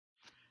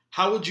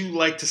How would you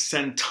like to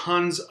send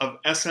tons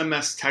of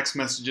SMS text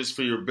messages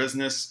for your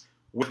business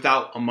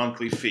without a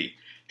monthly fee?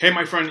 Hey,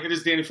 my friend, it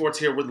is Danny Forts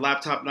here with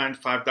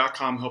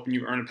laptop9to5.com, helping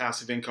you earn a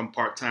passive income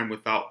part-time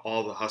without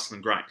all the hustle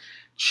and grind.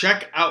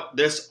 Check out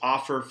this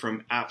offer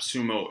from App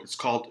Sumo. It's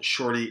called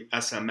Shorty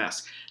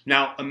SMS.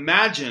 Now,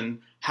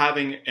 imagine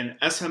having an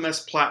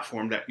SMS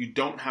platform that you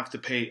don't have to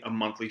pay a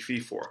monthly fee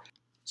for.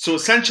 So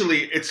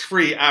essentially, it's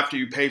free after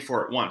you pay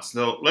for it once.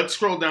 So let's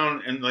scroll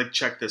down and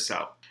check this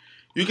out.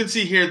 You can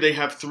see here they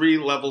have 3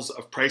 levels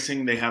of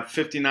pricing. They have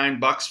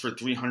 $59 for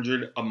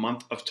 300 a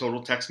month of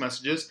total text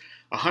messages.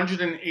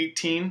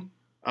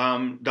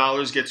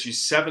 $118 gets you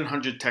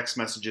 700 text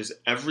messages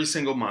every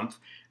single month,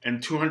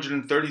 and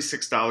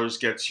 $236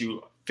 gets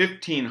you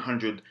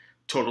 1,500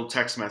 total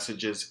text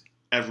messages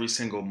every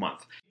single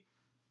month.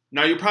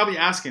 Now you're probably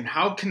asking,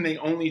 how can they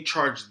only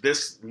charge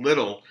this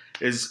little?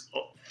 Is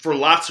for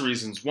lots of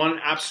reasons. One,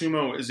 App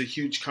Sumo is a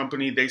huge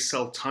company. They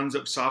sell tons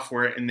of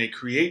software and they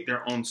create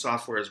their own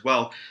software as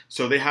well.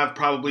 So they have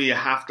probably a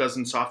half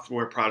dozen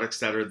software products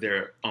that are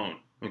their own,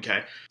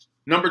 okay?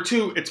 Number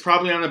 2, it's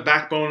probably on the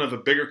backbone of a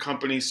bigger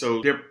company,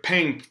 so they're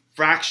paying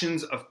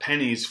fractions of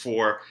pennies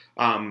for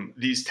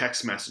these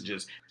text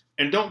messages.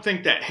 And don't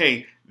think that,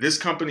 hey, this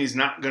company's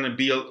not going to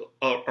be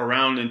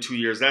around in 2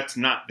 years. That's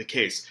not the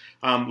case.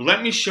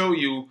 Let me show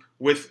you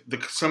with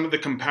some of the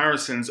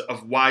comparisons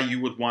of why you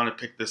would want to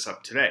pick this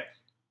up today.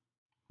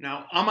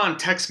 Now, I'm on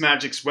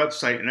TextMagic's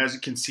website, and as you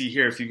can see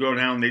here, if you go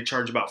down, they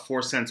charge about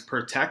 4 cents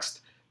per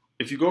text.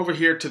 If you go over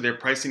here to their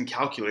pricing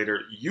calculator,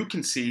 you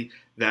can see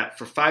that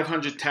for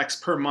 500 texts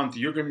per month,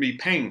 you're going to be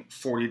paying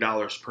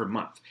 $40 per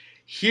month.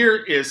 Here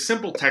is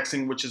Simple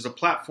Texting, which is a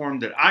platform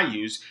that I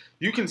use.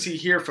 You can see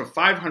here for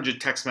 500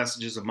 text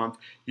messages a month,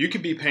 you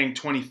could be paying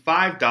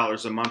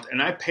 $25 a month,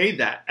 and I pay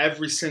that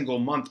every single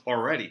month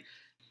already.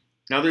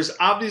 Now, there's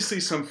obviously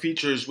some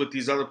features with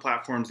these other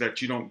platforms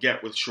that you don't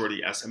get with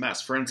Shorty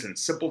SMS. For instance,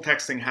 Simple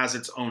Texting has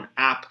its own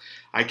app.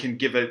 I can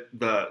give it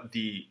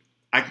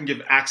I can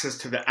give access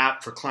to the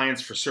app for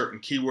clients for certain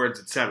keywords,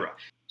 etc.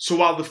 So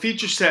while the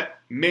feature set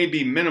may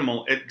be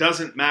minimal, it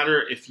doesn't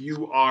matter if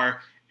you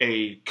are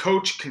a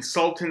coach,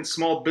 consultant,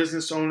 small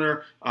business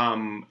owner,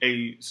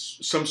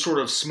 some sort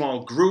of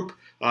small group,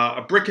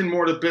 a brick and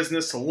mortar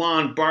business,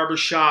 salon,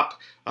 barbershop.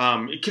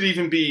 It could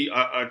even be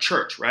a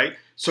church, right?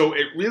 So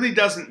it really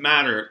doesn't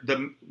matter.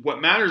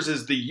 What matters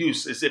is the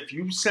use. Is if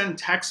you send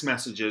text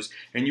messages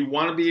and you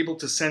want to be able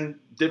to send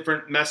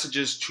different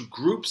messages to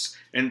groups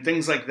and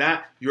things like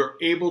that, you're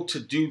able to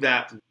do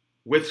that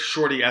with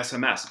Shorty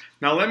SMS.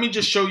 Now let me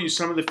just show you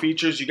some of the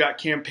features. You got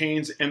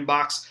campaigns,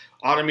 inbox,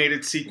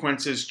 automated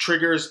sequences,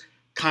 triggers,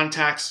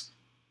 contacts,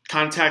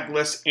 contact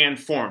lists, and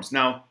forms.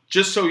 Now,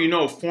 just so you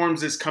know,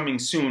 forms is coming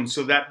soon,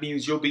 so that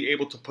means you'll be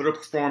able to put up a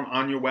form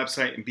on your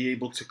website and be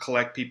able to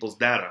collect people's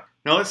data.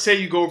 Now, let's say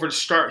you go over to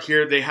Start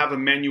here. They have a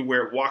menu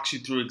where it walks you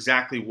through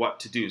exactly what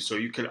to do. So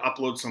you could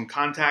upload some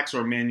contacts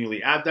or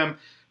manually add them,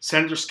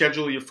 send or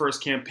schedule your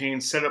first campaign,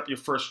 set up your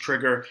first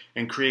trigger,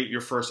 and create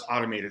your first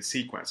automated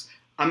sequence.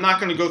 I'm not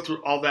going to go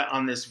through all that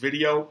on this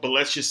video, but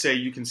let's just say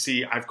you can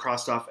see I've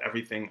crossed off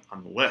everything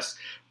on the list.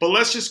 But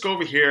let's just go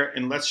over here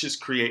and let's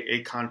just create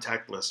a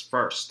contact list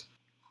first.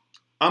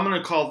 I'm going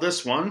to call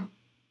this one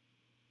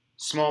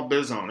Small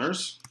Biz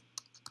Owners.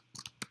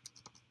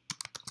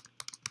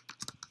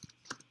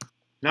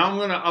 Now I'm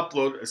going to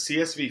upload a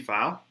CSV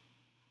file.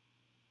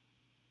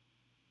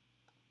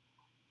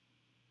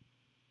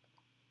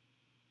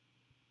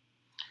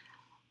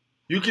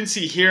 You can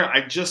see here I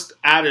just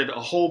added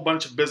a whole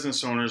bunch of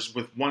business owners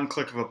with one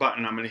click of a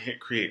button. I'm going to hit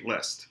Create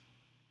List.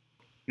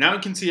 Now you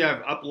can see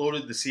I've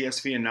uploaded the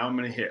CSV and now I'm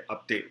going to hit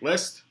Update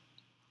List.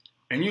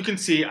 And you can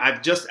see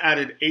I've just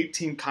added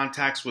 18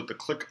 contacts with the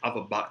click of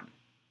a button.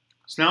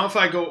 So now if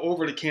I go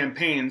over to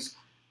campaigns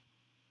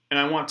and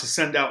I want to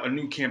send out a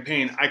new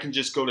campaign, I can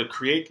just go to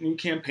Create New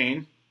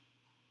Campaign,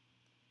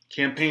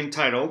 campaign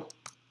title,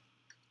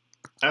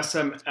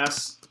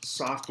 SMS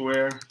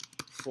Software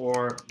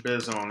for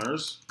Biz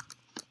Owners.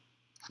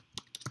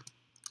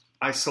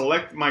 I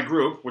select my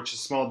group, which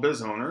is Small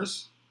Biz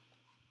Owners,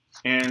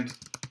 and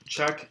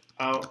check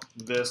out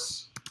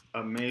this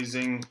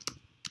amazing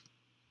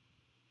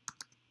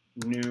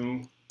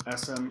new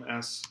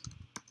SMS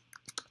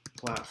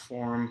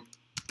platform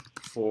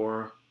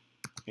for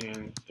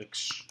an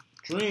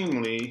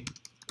extremely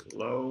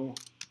low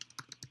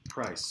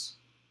price.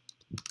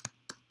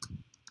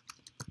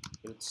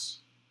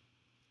 It's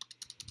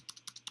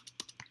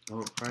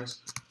low price.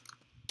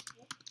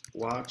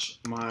 Watch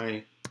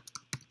my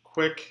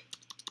quick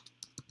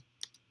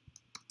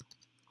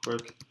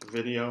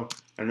video,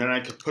 and then I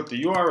could put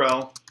the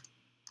URL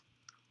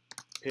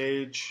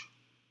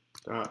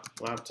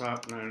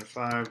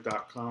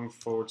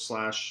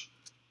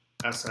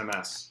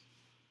page.laptop9to5.com/SMS.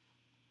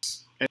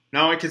 And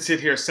now I can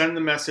sit here, send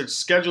the message,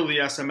 schedule the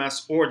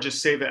SMS, or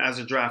just save it as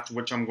a draft,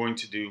 which I'm going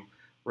to do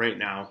right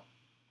now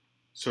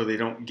so they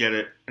don't get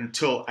it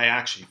until I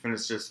actually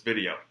finish this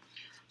video.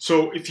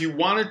 So if you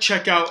want to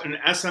check out an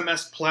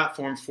SMS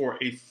platform for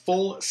a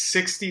full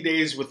 60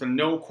 days with a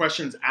no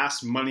questions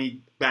asked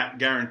money back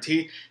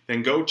guarantee,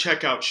 then go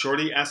check out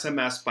Shorty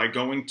SMS by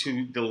going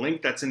to the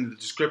link that's in the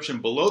description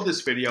below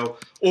this video,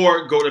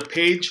 or go to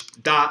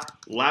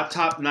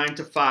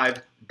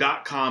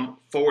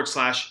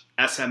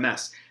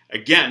page.laptop9to5.com/SMS.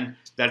 Again,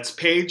 that's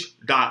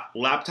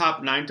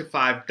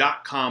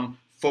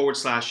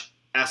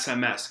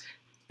page.laptop9to5.com/SMS.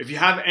 If you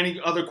have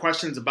any other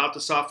questions about the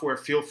software,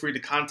 feel free to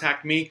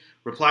contact me.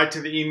 Reply to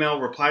the email,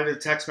 reply to the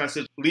text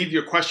message, leave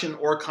your question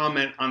or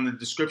comment on the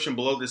description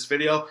below this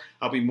video.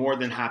 I'll be more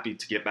than happy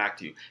to get back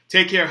to you.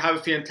 Take care, have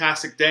a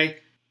fantastic day,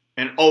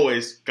 and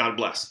always, God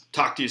bless.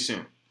 Talk to you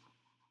soon.